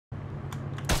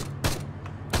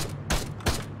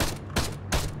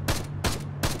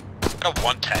A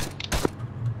 110.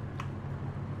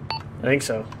 I think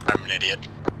so. I'm an idiot.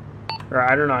 Or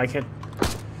I don't know. I can't.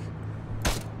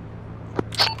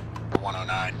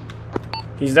 109.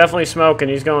 He's definitely smoking.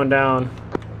 He's going down.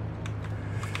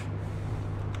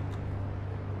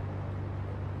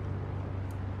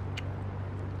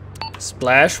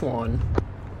 Splash one.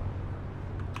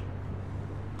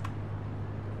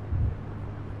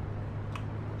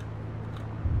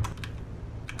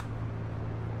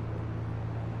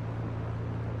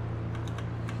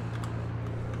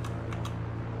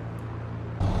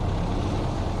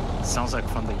 Sounds like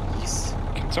from the east.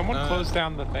 Can someone close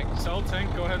down the thing? Cell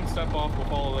tank, go ahead and step off. We'll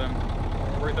follow them.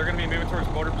 They're going to be moving towards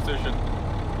mortar position.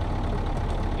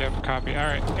 Yep, copy. All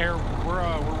right, air. We're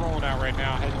rolling out right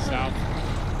now, heading south.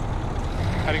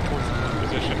 Heading towards the mortar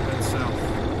position. Head south.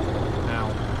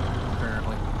 Now,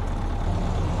 apparently.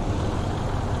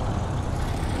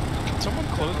 Can someone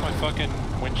close my fucking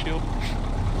windshield?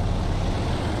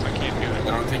 I can't do it.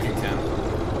 I don't think you can.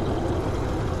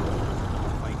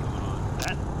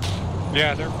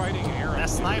 Yeah, they're fighting air. That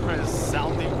sniper is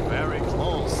sounding very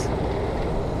close.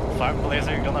 Fireplace,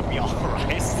 are you gonna be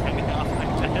alright standing off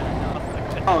like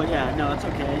that? Oh yeah, no, that's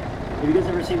okay. Have you guys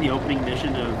ever seen the opening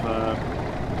mission of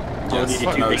Yes,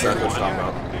 I know exactly what you're talking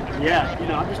about. Yeah, you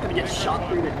know, I'm just gonna get shot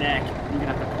through the neck. You're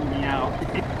gonna have to pull me out.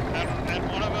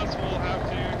 and one of us will have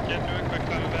to get to a quick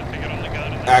time event to get on the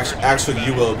gun. And Actually,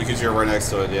 you will because you're right next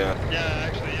to it. Yeah. Yeah,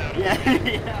 actually, yeah.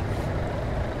 Yeah.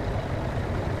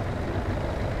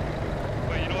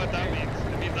 But you know what that means?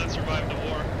 It means I survived the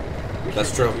war.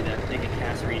 That's true. That thing at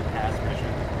Kasserine Pass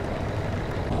mission.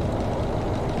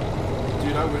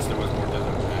 Dude, I wish there was more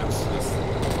desert maps.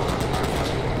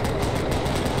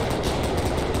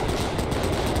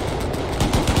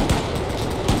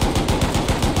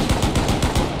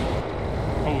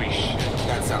 Holy shit.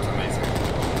 That sounds amazing.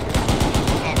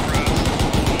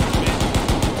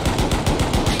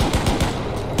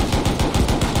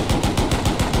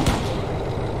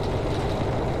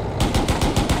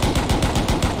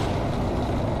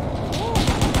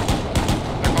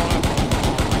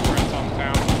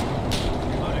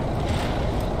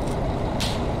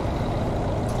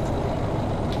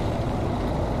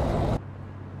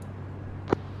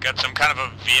 Got some kind of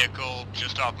a vehicle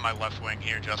just off my left wing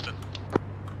here, Justin.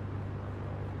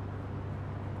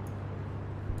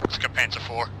 It's got Panzer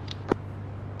 4.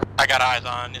 I got eyes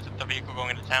on. Is it the vehicle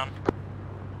going into town?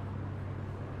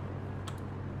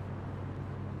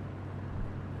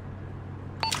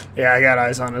 Yeah, I got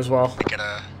eyes on as well. Get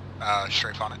a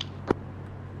strafe on it.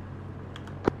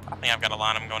 I think I've got a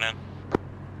line. I'm going in.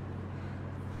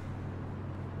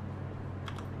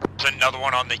 There's another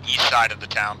one on the east side of the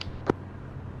town.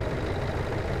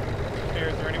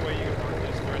 Is there any way you can mark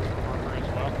this threats from Arma as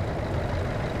well?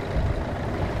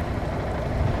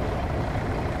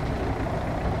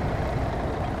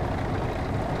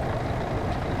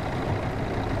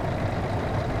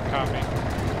 Copy.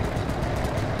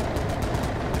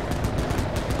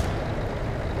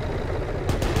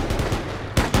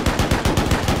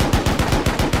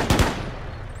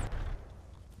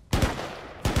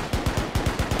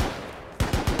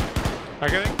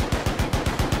 Okay.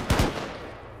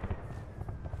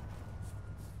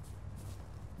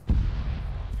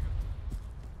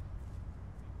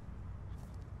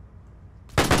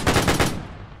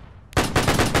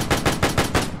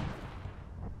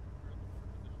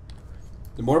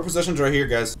 The mortar position's right here,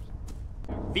 guys.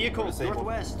 Vehicle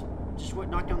northwest. Just what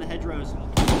knocked down the hedgerows.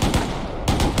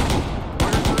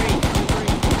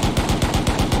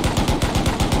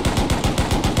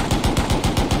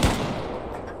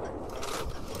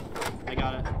 I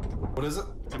got it. What is it?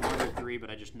 It's a mortar 3, but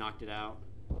I just knocked it out.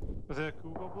 Was it a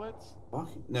Google Blitz? Fuck.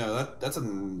 No, that's a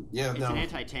yeah. It's No. an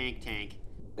anti-tank tank.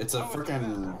 It's a freaking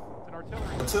An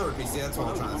artillery. artillery piece. Yeah, that's what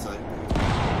I'm trying to say.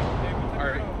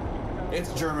 Alright.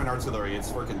 It's German artillery.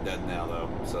 It's freaking dead now, though.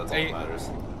 So that's all that matters.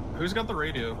 Who's got the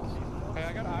radio? Hey,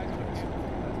 I got eyes on you.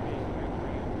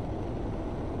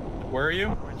 Where are you?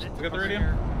 Who got the radio?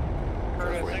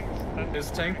 Is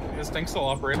tank still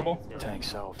operatable? Tank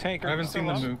south. Tank, I haven't seen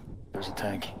them move. There's a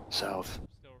tank south.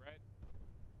 Still right?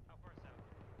 How far south?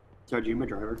 Sarge, you my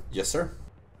driver? Yes, sir.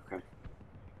 Okay.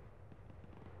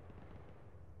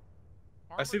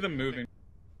 I see them moving.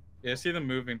 Yeah, I see them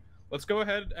moving. Let's go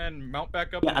ahead and mount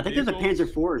back up. Yeah, I think there's a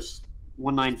Panzer Force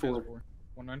 194.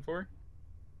 194?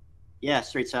 Yeah,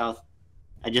 straight south.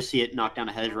 I just see it knock down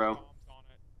a hedgerow. I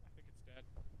think it's dead.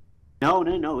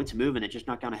 No, it's moving. It just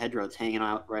knocked down a hedgerow. It's hanging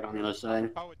out right on the other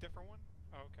side. Oh, a different one?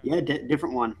 Oh, okay. Yeah,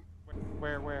 different one.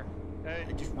 Where? Hey,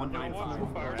 Just no one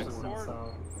 195. fire support.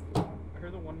 Hear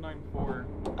the 194.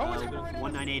 Oh, it's coming right at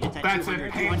 198, it's at That's 200.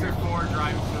 it. Panther 4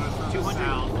 driving to us from the 200.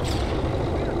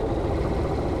 south.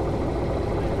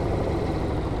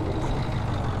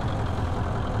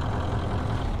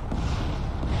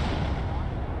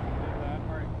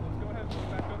 Alright, let's go ahead and move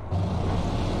back up.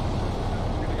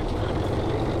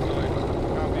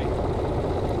 Copy.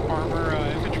 Armor,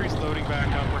 infantry's loading back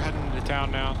up. We're heading into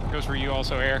town now. Goes for you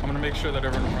also, Air. I'm gonna make sure that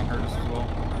everyone in front heard us as well.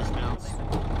 Dismounts.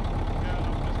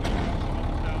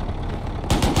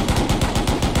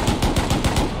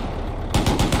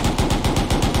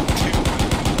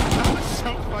 That was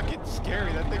so fucking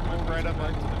scary. That thing rolled right up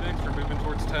Back to the Vicks. We're moving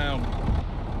towards town.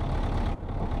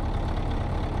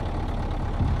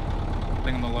 I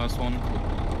think I'm the last one.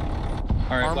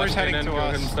 Alright, Armor's heading in. to Go us.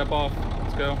 ahead and step off.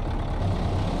 Let's go.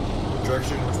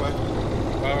 Direction, which way?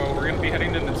 Oh, we're gonna be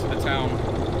heading into the town.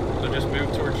 So just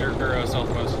move towards your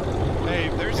southwest. Hey,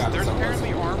 there's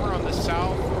apparently armor on the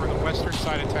south or the western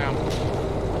side of town.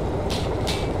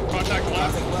 Contact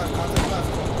left. Contact left, contact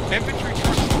left. Infantry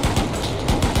towards.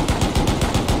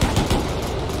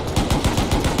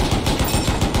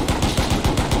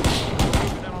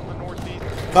 Moving in on the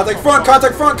northeast. Contact front,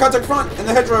 contact front, contact front! In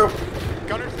the hedgerow!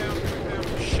 Gunners down, gunners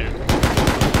down. Shit.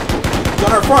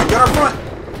 Gunner front, gunner front!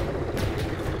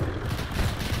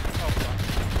 Oh, fuck.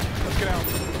 Let's get out.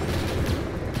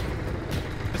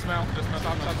 Dismount.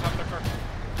 Stop the car.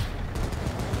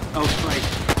 Oh, right.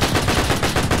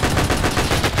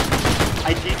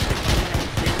 I think the gunner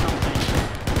did something.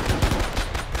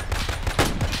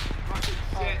 Fucking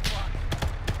shit.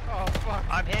 Oh, fuck.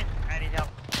 I'm hit. I need help.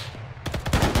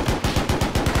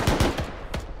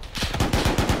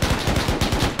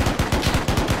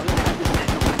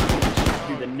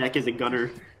 Through the neck as a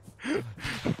gunner.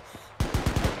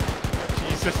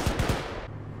 Jesus.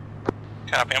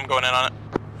 Copy, I'm going in on it.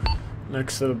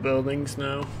 Next to the buildings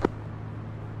now.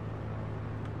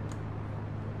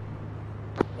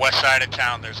 West side of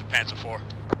town, there's a Panzer IV.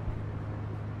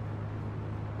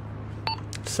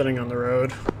 Sitting on the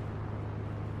road.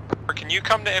 Can you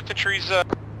come to infantry's, can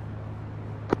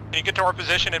you get to our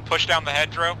position and push down the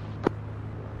hedgerow?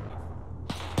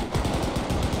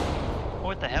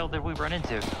 What the hell did we run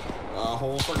into?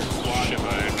 Whole fucking squad. Shit,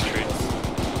 my infantry.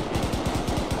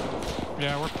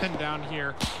 Yeah, we're pinned down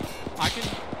here.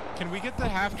 Can we get the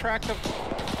half track to...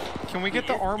 Can we get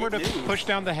the armor to push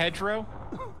down the hedgerow?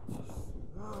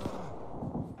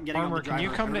 I'm getting on Armor, the can you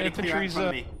driver. come to Everybody clear out in infantry's, front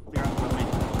of me. Clear out in front of me.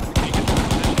 Can you get the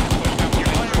position to push down the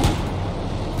hedgerow?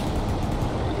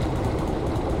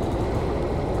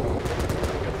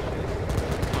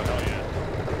 Oh, hell yeah.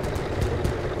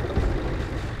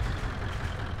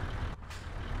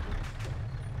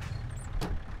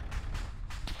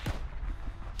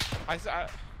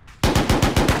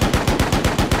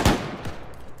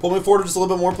 Pull me forward just a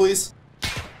little bit more, please.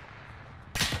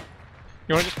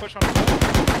 You wanna just push on foot?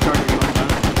 Charger, you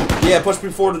want to Yeah, push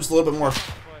me forward just a little bit more.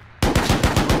 I'm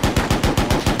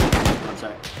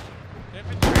sorry.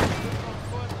 Infantry, push on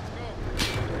foot, let's go.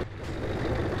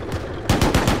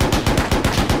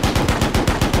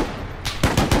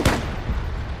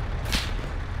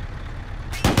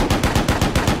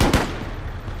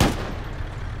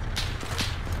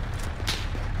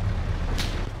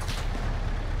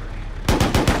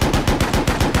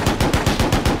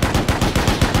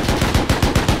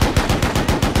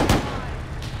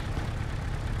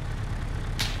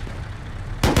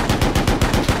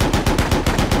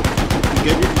 You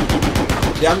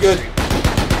good? Yeah, I'm good.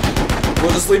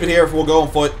 We'll just leave it here if we'll go on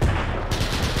foot.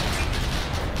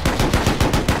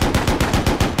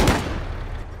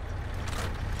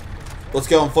 Let's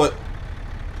go on foot.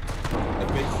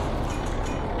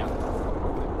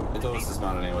 It's almost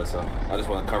dismounted anyway, so I just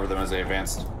want to cover them as they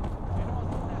advanced.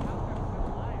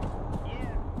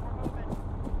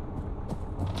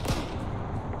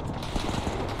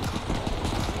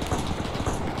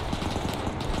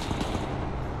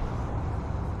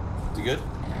 You good?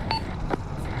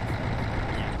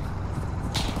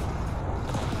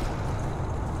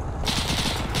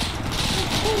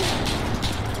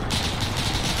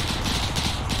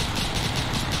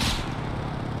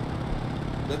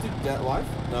 That dude dead alive?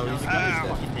 No, he's dead.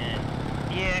 Fucking dead.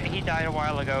 Yeah, he died a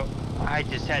while ago. I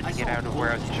just had to get out of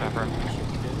where I was in shot room.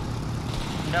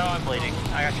 No, I'm bleeding.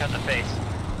 I got shot in the face.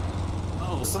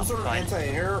 Oh, Some sort of Fine.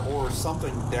 anti-air or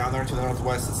something down there to the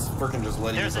northwest that's freaking just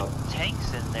letting There's us a up.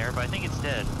 tanks in there, but I think it's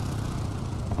dead.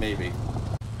 Maybe.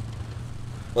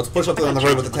 Let's push up on the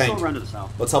road with the Let's tank. go around to the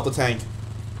south. Let's help the tank.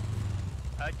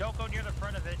 Don't go near the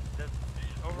front of it. The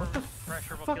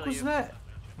overpressure will Fuck kill was you. that?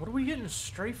 What are we getting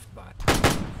strafed by?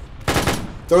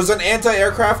 There was an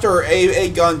anti-aircraft or a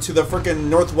gun to the freaking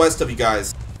northwest of you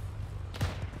guys.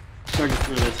 Sarge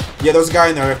through this. Yeah, there's a guy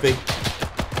in there, FB.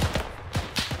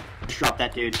 Just drop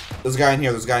that dude. There's a guy in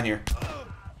here, there's a guy in here.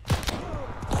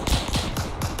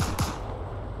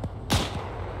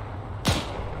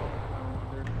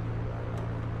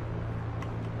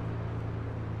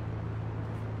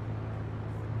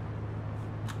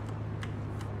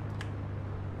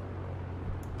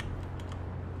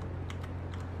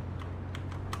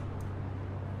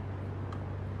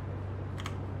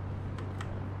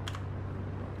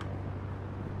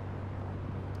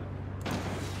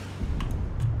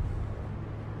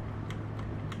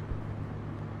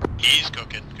 He's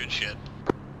cooking. Good shit.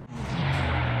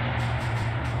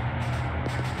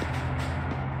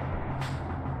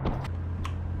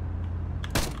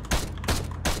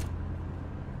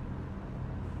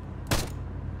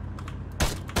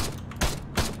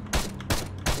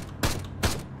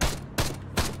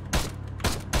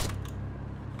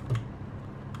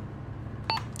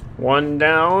 One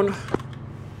down.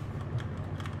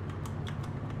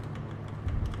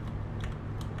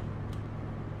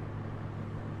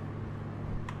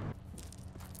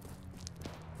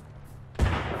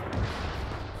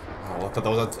 I thought that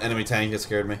was an enemy tank. It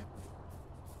scared me.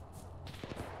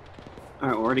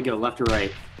 Alright, where to go? Left or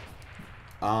right?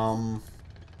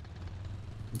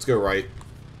 Let's go right.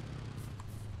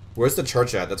 Where's the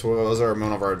church at? That's where those are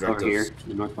one of our objectives. Over here, to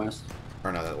the northwest.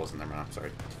 Or no, that wasn't there, man.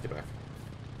 Sorry. Get back.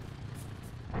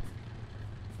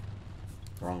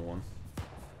 Wrong one.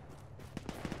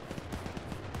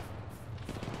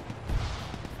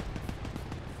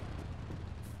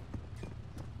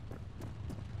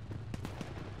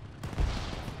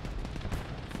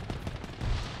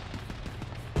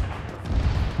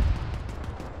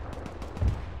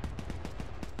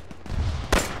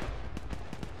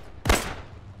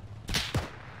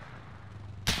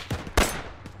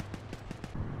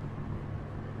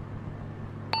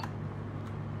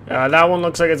 That one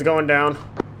looks like it's going down.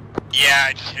 Yeah,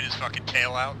 I just hit his fucking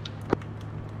tail out.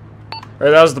 Or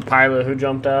that was the pilot who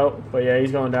jumped out. But yeah,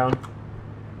 he's going down.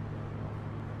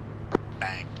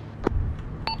 Bang.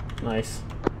 Nice.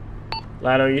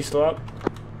 Lado, you still up?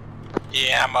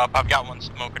 Yeah, I'm up. I've got one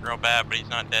smoking real bad, but he's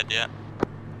not dead yet.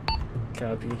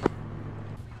 Copy.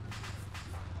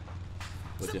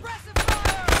 With you.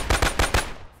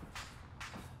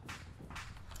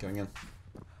 Going in.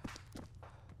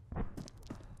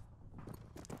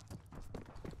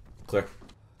 Clear.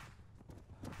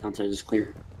 Downside is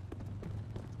clear.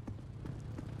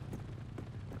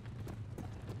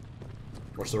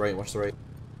 Watch the right, watch the right.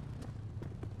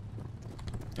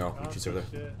 Oh, she's over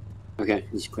there. Okay,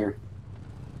 he's clear.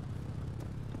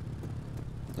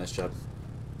 Nice job.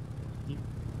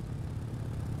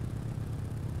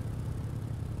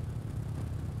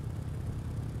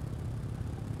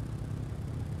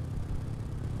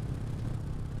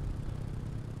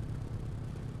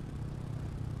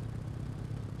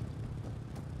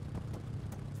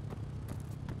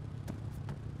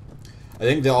 I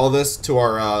think that all this to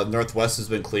our northwest has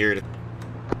been cleared.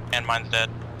 And mine's dead.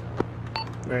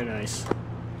 Very nice.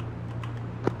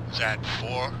 Is that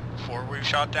four? Four we've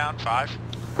shot down? 5?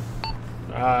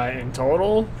 In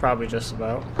total, probably just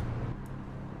about.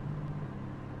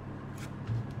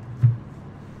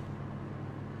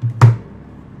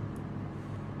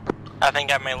 I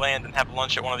think I may land and have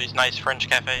lunch at one of these nice French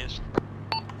cafes.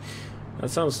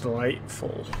 That sounds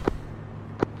delightful.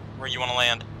 Where you want to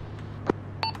land?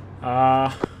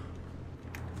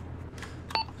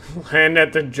 Land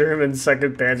at the German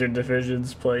 2nd Panzer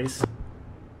Division's place.